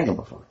wanted to spank him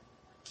before.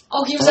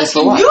 Oh, he was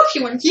asking you if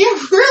you went. Yeah,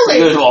 really? He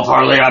goes, well,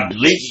 apparently I'm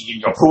leaking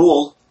in your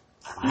pool.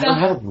 I don't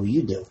have a pool,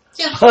 you do.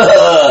 Yeah.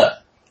 I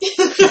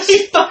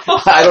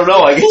don't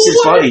know, I guess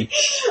it's funny.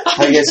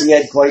 I guess he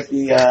had quite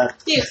the,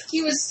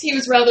 He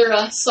was rather,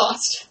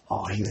 sauced.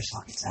 Oh, he was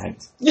fucking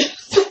tagged.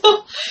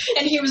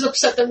 And he was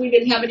upset that we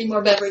didn't have any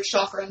more beverage to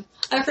offer him.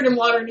 I offered him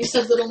water, and he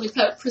said that only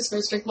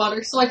prisoners drink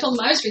water. So I told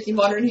him I was drinking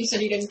water, and he said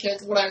he didn't care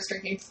what I was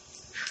drinking.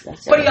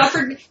 But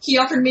he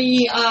offered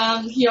me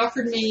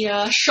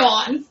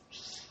Sean.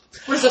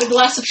 Was it a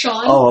glass of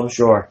Sean? Oh, I'm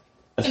sure.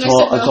 A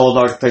tall,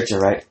 dark picture,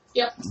 right?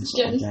 Yep.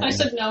 I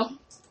said no.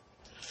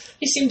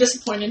 He seemed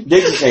disappointed.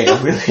 Did you say no?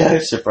 Really? I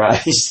was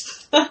surprised.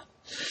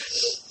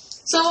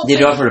 Did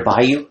he offer to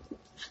buy you?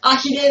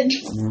 He did.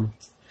 Mm.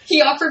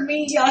 He offered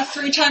me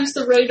 3 times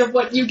the rate of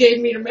what you gave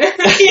me to marry.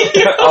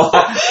 Oh,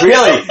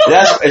 really?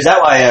 Is that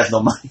why I have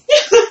no money?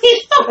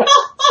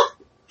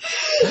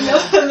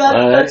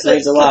 That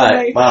explains a lot.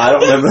 Well, I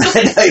don't remember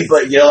that night,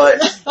 but you know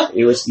what?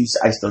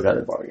 I still got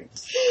a bargain.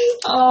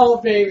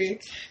 Oh, baby.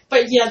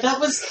 But yeah, that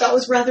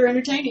was rather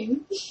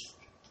entertaining.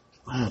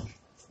 Wow.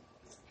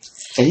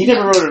 And he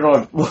never wrote an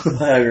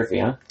autobiography,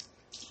 huh?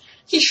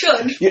 He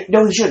should.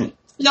 No, he shouldn't.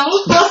 No,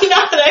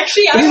 not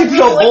actually. It would be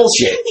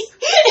bullshit.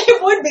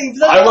 It would be.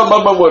 I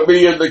remember when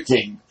me and the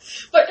king.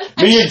 But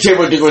me and Tim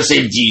were going to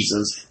save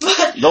Jesus.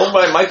 Don't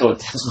mind Michael.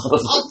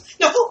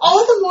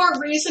 All the more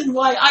reason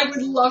why I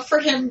would love for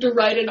him to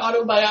write an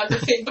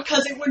autobiography,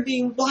 because it would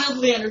be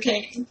wildly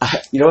entertaining.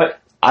 You know what?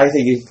 I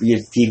think it would be a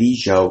TV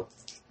show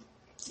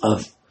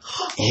of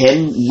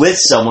him with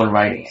someone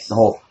writing it. The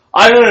whole,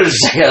 I don't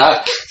understand.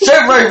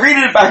 Everybody read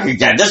it back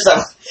again. This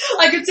stuff.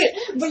 I could say,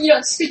 but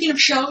speaking of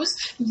shows,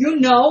 who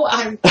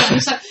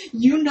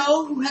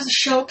has a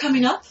show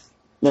coming up?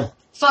 No.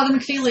 Father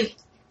McFeely.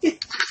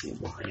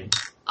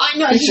 I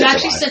know.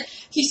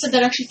 He said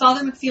that actually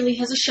Father McFeely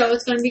has a show.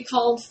 It's going to be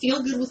called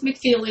Feel Good with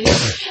McFeely.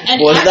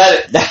 And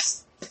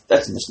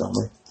that's a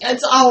misnomer.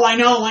 I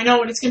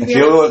know. And it's going to be.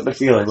 Feel Good with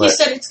McFeely. He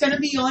said it's going to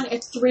be on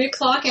at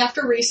 3:00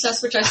 after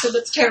recess, which I said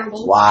that's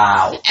terrible.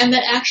 Wow. And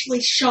that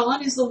actually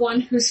Sean is the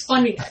one who's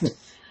funding it,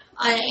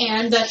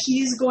 and that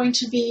he's going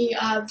to be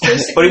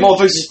basically. But he won't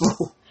fix his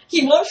pool.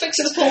 He won't fix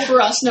his poll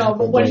for us, no.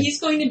 But what he's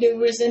going to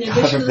do is, in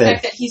addition to the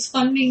fact that he's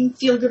funding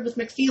Feel Good with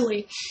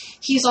McFeely,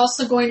 he's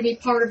also going to be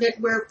part of it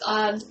where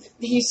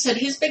he said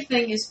his big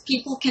thing is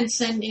people can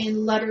send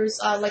in letters,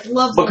 like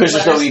love letters.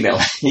 Because there's no email.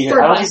 I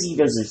don't think he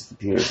does his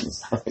computers and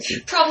stuff.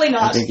 Probably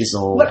not. I think it's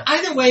all... But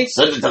either way,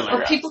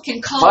 or people can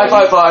call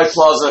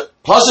 555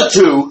 Plaza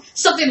 2.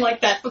 Something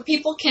like that. But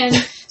people can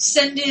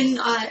send in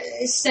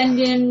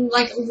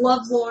like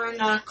lovelorn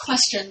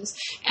questions,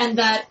 and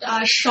that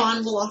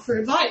Sean will offer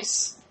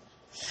advice.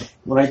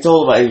 When I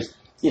told him it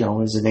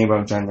was a neighbor,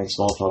 I'm trying to make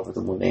small talk with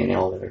him one day in the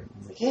elevator.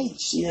 I'm like, hey, you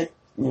see that?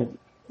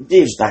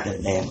 It was back in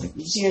the day. I'm like,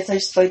 you see that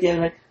nice fight the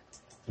other night?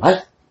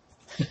 What?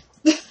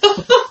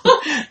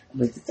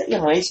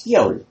 I'm like,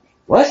 HBO.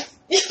 What?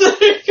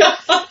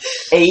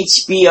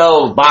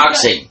 HBO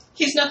boxing.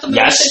 He's not the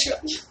yes.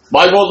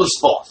 My world of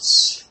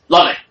sports.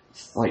 Love it.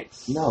 I'm like,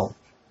 no.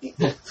 I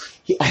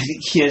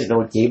think he doesn't know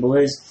what cable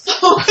is.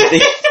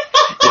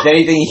 If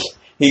anything,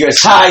 he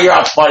goes, hi, you're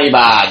a funny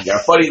man. You're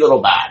a funny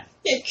little man.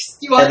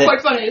 You are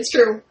quite funny, it's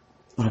true.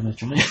 But I'm not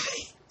trying.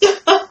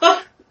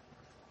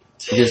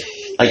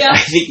 I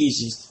think he's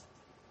just...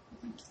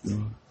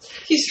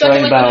 He's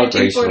trying like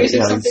 1940s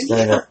or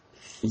something.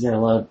 He's got a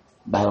lot of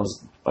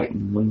battles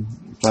fighting,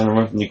 trying to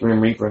run from the Grim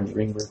Reaper and the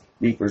Grim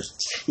Reapers.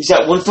 He's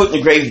got one foot in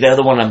the grave, the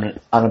other one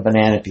on a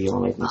banana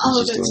peel. I think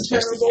he's just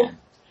that's terrible.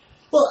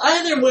 Well,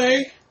 either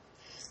way,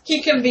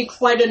 he can be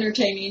quite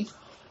entertaining.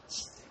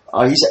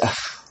 Oh, he's.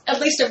 At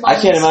least at I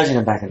can't imagine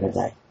him back in the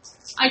day.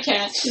 I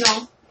can't,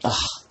 Ugh.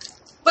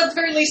 But at the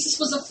very least, this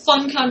was a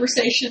fun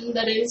conversation.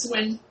 That is,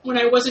 when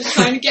I wasn't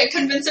trying to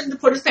convince him to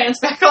put his pants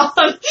back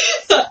on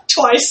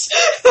twice.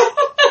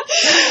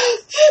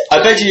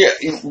 I bet you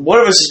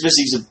one of us is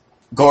missing some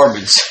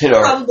garments.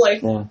 Probably.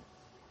 Yeah.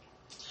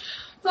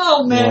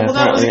 Oh man, well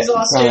that was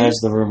exhausting. As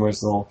the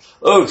rumors, oh,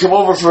 come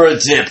over for a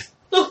dip.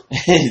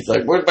 He's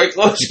like, where'd my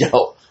clothes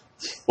go?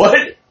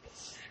 What?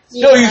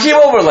 Yeah. No, you came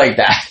over like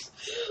that.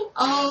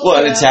 Oh.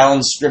 What? The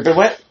talons stripping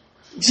wet?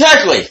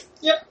 Exactly.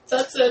 Yep,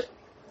 that's it.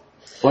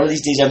 One of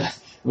these days,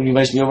 when he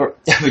invites me over,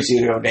 I'm just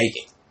gonna go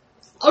naked.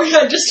 Oh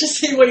yeah, just to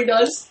see what he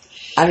does.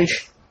 I mean,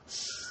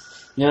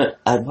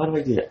 why do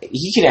I do that?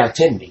 He can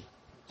out-10 me.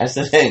 That's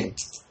the thing.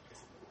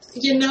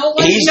 You know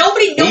what?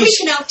 Nobody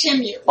can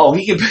out-Tim you. Oh,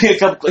 he can bring a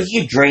couple. He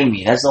can drain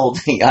me. That's the whole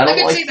thing. I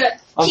can see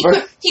that.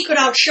 He could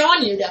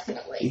out-Sean you,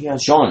 definitely. He can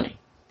out-Sean me.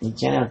 He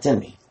can't out-Tim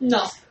me.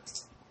 No.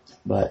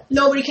 But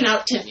nobody can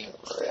out-Tim you.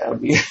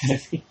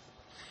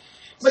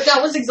 But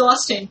that was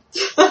exhausting.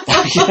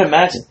 I can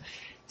imagine.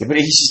 Yeah, but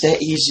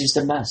he's just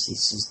a mess.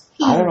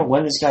 I don't know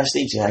when this guy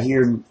sleeps. I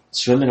hear him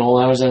swimming all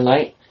hours of the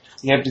night.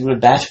 You have to go to the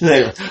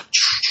bathroom.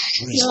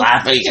 He's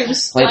laughing.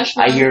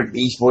 I hear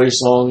Beach Boys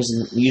songs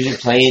and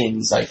music playing, and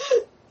he's like,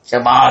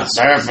 "Come on,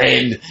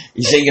 surfing."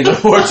 He's singing the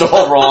words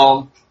all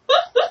wrong.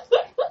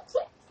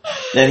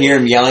 Then hear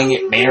him yelling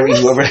at Mary,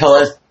 whoever the hell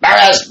it is. Mary,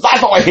 that's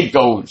not the way it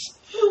goes.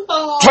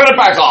 Oh. Turn it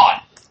back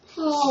on.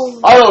 Oh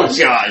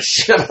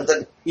gosh.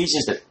 He's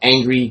just an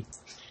angry,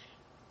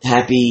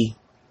 happy,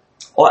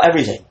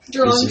 everything.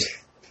 Drunk.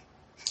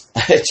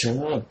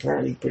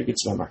 Apparently pretty good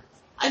swimmer.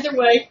 Either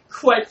way,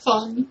 quite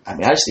fun. I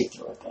mean, I sleep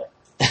through it, but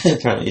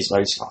apparently his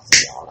wife's gone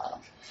to yell at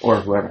him. Or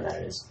whoever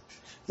that is.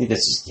 I think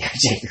that's just the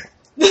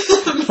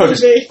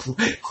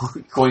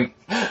caretaker.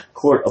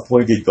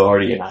 Court-appointed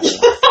guardian, I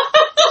don't know.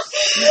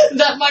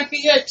 That might be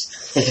it.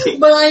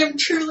 But I am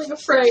truly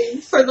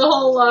afraid for the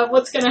whole,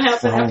 what's going to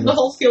happen after the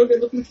whole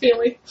feel-good-looking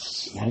feeling.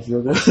 Yeah, I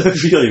feel good.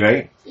 Really,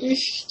 right? Yeah,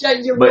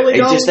 you but really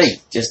don't.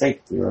 Just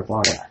think, we were a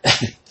part of that.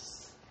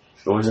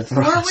 What was it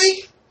for us?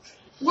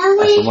 Were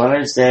we? From what I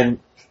understand,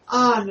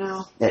 oh,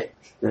 no. The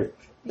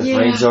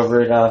friends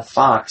over at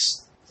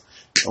Fox,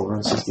 over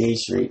on 68th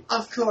Street.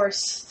 Of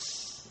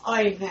course.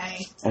 Oy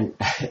vey.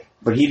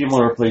 But he didn't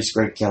want to replace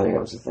Greg Kelly, that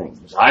was the thing.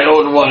 Was, I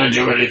don't want to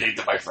do anything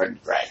to my friend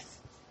Greg.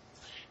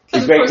 He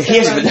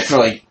hasn't been there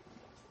for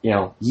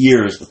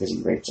years because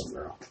he raped some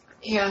girl.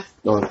 Yeah.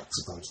 Or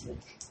supposedly.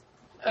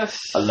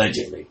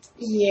 Allegedly.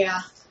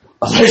 Yeah.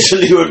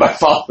 Allegedly when my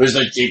father was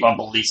the chief of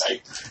police.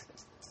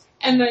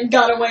 And then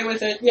got away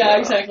with it. Yeah,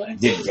 exactly.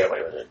 Didn't get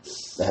away with it.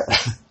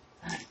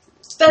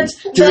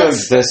 That's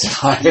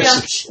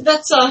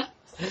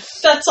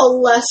a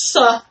less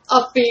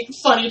upbeat,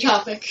 funny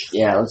topic.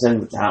 Yeah, let's end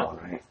with that one,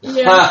 right?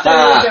 Yeah,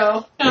 there you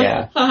go.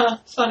 Yeah.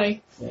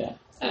 Funny. Yeah.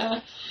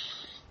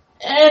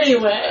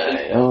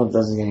 Anyway. It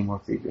doesn't get any more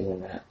creepier than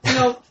that.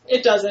 No,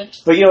 it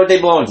doesn't. But you know what? They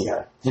belong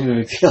together. Him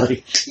and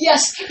McFeely.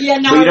 Yes. Yeah,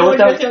 no, but you know what,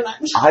 though?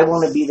 I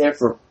want to be there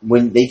for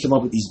when they come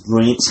up with these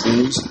brilliant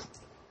schemes.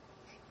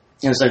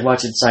 It's like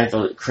watching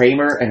Seinfeld,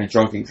 Kramer and a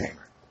drunken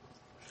Kramer.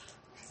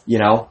 You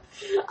know?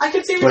 I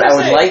can see what but you're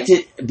saying. I would like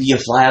to be a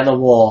fly on the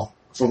wall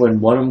for when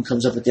one of them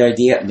comes up with the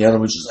idea and the other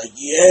one's just like,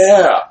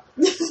 yeah!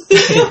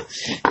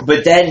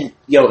 But then,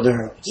 they're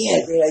like,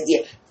 yeah, great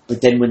idea.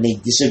 But then when they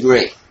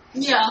disagree,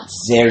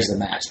 there's the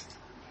magic.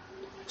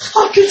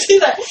 I can see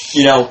that.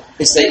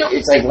 It's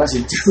like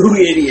watching two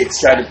idiots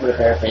try to put a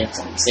pair of pants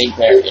on the same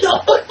pair.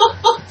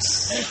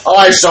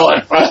 I saw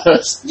it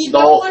first. You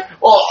know what?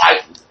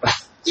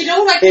 You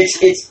know what?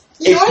 It's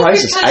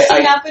priceless.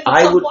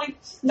 I would. Point,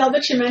 now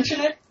that you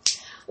mention it,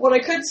 what I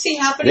could see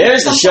happening.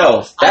 There's the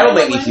show. That'll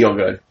make me feel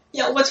good.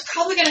 Yeah, what's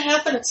probably going to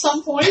happen at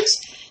some point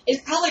is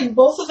probably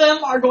both of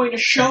them are going to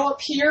show up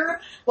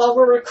here while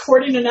we're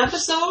recording an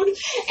episode,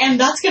 and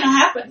that's going to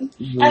happen.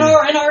 Mm-hmm.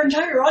 And our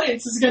entire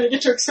audience is going to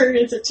get to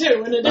experience it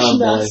too, in addition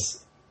to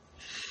us.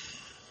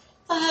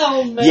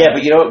 Oh, man. Yeah,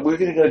 but you know what? We're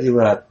going to go do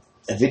a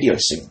video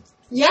soon.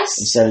 Yes.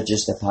 Instead of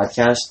just a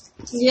podcast.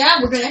 Yeah,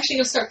 we're going to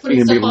start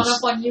putting stuff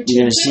up on YouTube.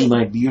 You're going to see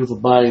my beautiful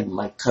body,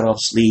 my cut-off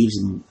sleeves,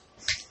 and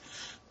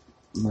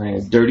my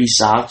dirty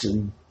socks,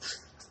 and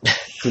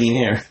clean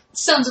hair.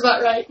 Sounds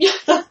about right.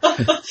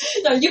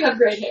 No, you have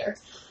great hair.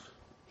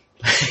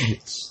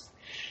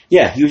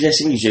 Yeah, he was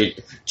asking me, Jay,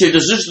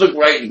 does this look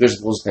right? He goes,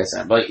 pulls his pants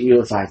out. But you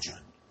look fine,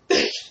 John.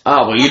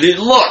 Oh, well, you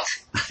didn't look.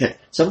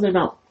 Something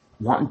about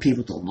wanting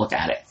people to look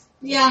at it.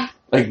 Yeah.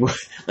 Like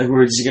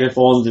we're just going to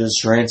fall into this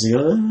trance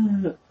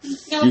and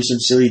do some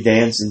silly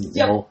dance and,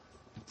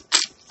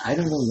 I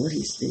don't know what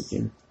he's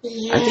thinking.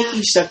 Yeah. I think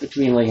he's stuck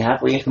between,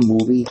 halfway in a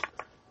movie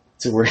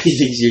to where he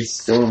thinks he's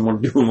still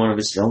doing one of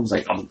his films,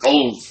 like, I'm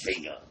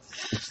Goldfinger.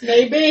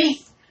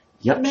 Maybe.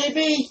 Yep.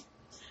 Maybe.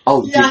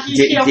 Oh, yeah,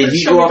 did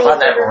he go up on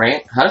that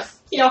rant? Huh?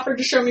 He offered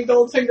to show me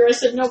Goldfinger. I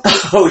said, nope.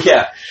 Oh,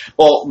 yeah.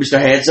 Well, Mr.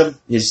 Handsome,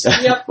 his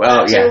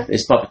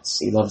his puppets.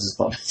 He loves his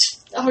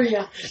puppets. Oh,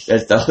 yeah.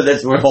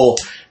 That's where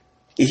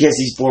he has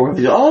these poor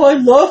women. Oh, I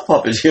love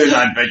puppets.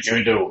 I bet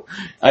you do.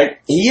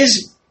 He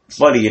is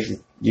funny if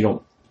you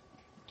don't,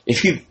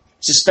 if you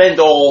suspend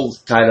all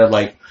kind of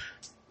like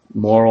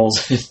morals.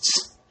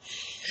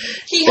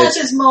 He has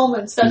his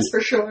moments, that's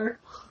for sure.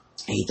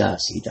 He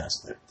does.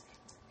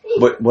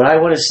 But what I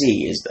want to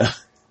see is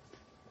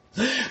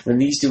when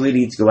these two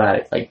idiots go at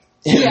it, like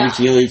Henry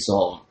Felix,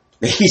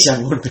 he's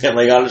on one band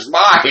like, oh, it's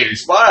mine,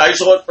 I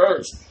saw it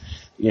first.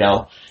 You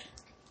know.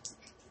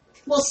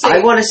 We'll see. I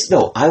want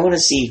to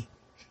see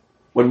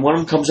when one of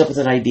them comes up with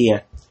an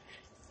idea,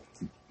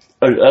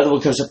 or the other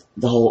one comes up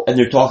and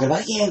they're talking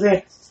about,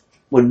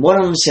 when one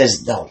of them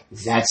says, no,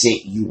 that's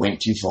it, you went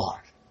too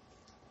far.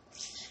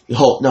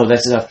 Oh, no,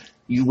 that's enough.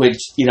 You went,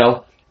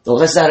 no,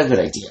 that's not a good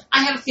idea.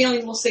 I have a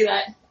feeling we'll see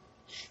that.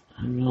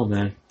 I don't know,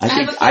 man.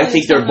 I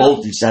think they're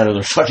both just out of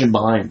their fucking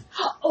mind.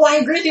 Oh, I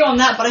agree with you on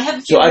that, but I have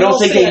a feeling so I don't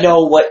think they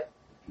know what,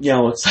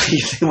 it's like the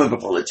thing with a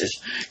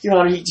politician.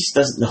 He just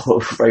doesn't know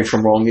what right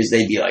from wrong is.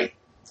 They'd be like,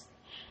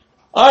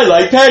 I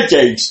like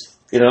pancakes,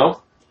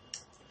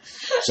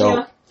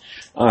 So,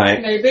 all right.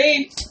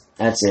 Maybe.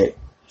 That's it.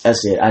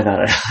 I've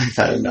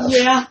had enough.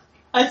 Yeah,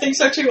 I think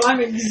so too.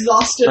 I'm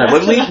exhausted. All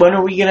right, when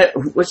are we gonna?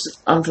 What's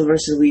on for the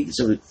rest of the week?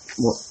 So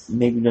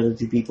maybe another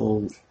 2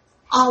 people.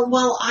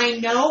 Well, I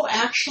know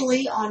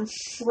actually on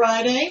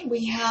Friday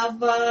we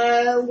have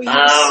a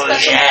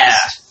special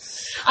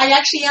guest. I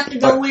actually have to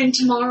go in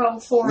tomorrow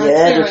for a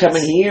they're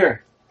coming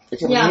here. They're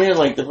coming here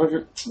like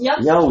the. Yep.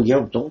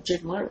 Yo, don't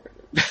check my.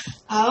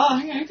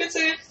 Oh, I could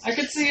see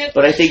it.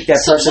 But I think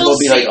that person will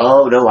be like,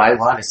 oh no, I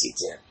want to see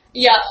Tim.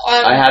 Yeah,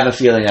 I have a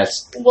feeling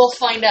that's. We'll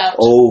find out.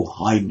 Oh,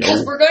 I know.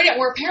 Because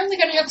we're apparently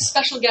going to have a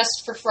special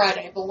guest for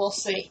Friday, but we'll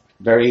see.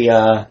 Very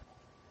high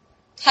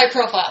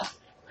profile.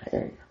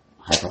 High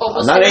profile.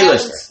 We'll not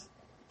A-lister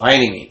by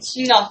any means.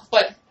 No,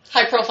 but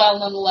high profile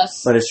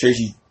nonetheless. But as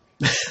Tracy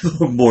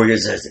Morgan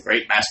says, the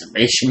great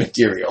masturbation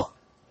material.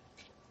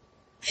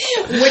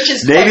 Which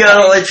is maybe I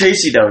don't like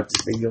Tracy though.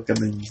 Maybe he'll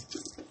come in as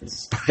a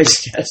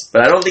surprise guest,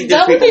 but I don't think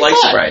that people like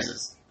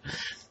surprises.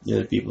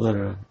 The people that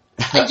are.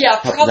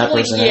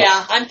 Probably.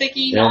 Yeah, I'm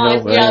thinking. They're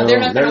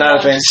not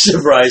a fan of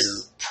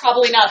surprises.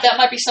 Probably not. That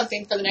might be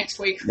something for the next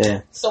week.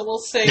 Yeah. So we'll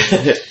see.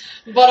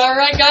 But all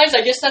right, guys.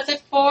 I guess that's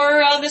it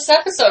for this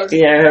episode.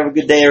 Yeah. Have a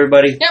good day,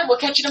 everybody. Yeah. We'll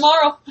catch you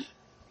tomorrow.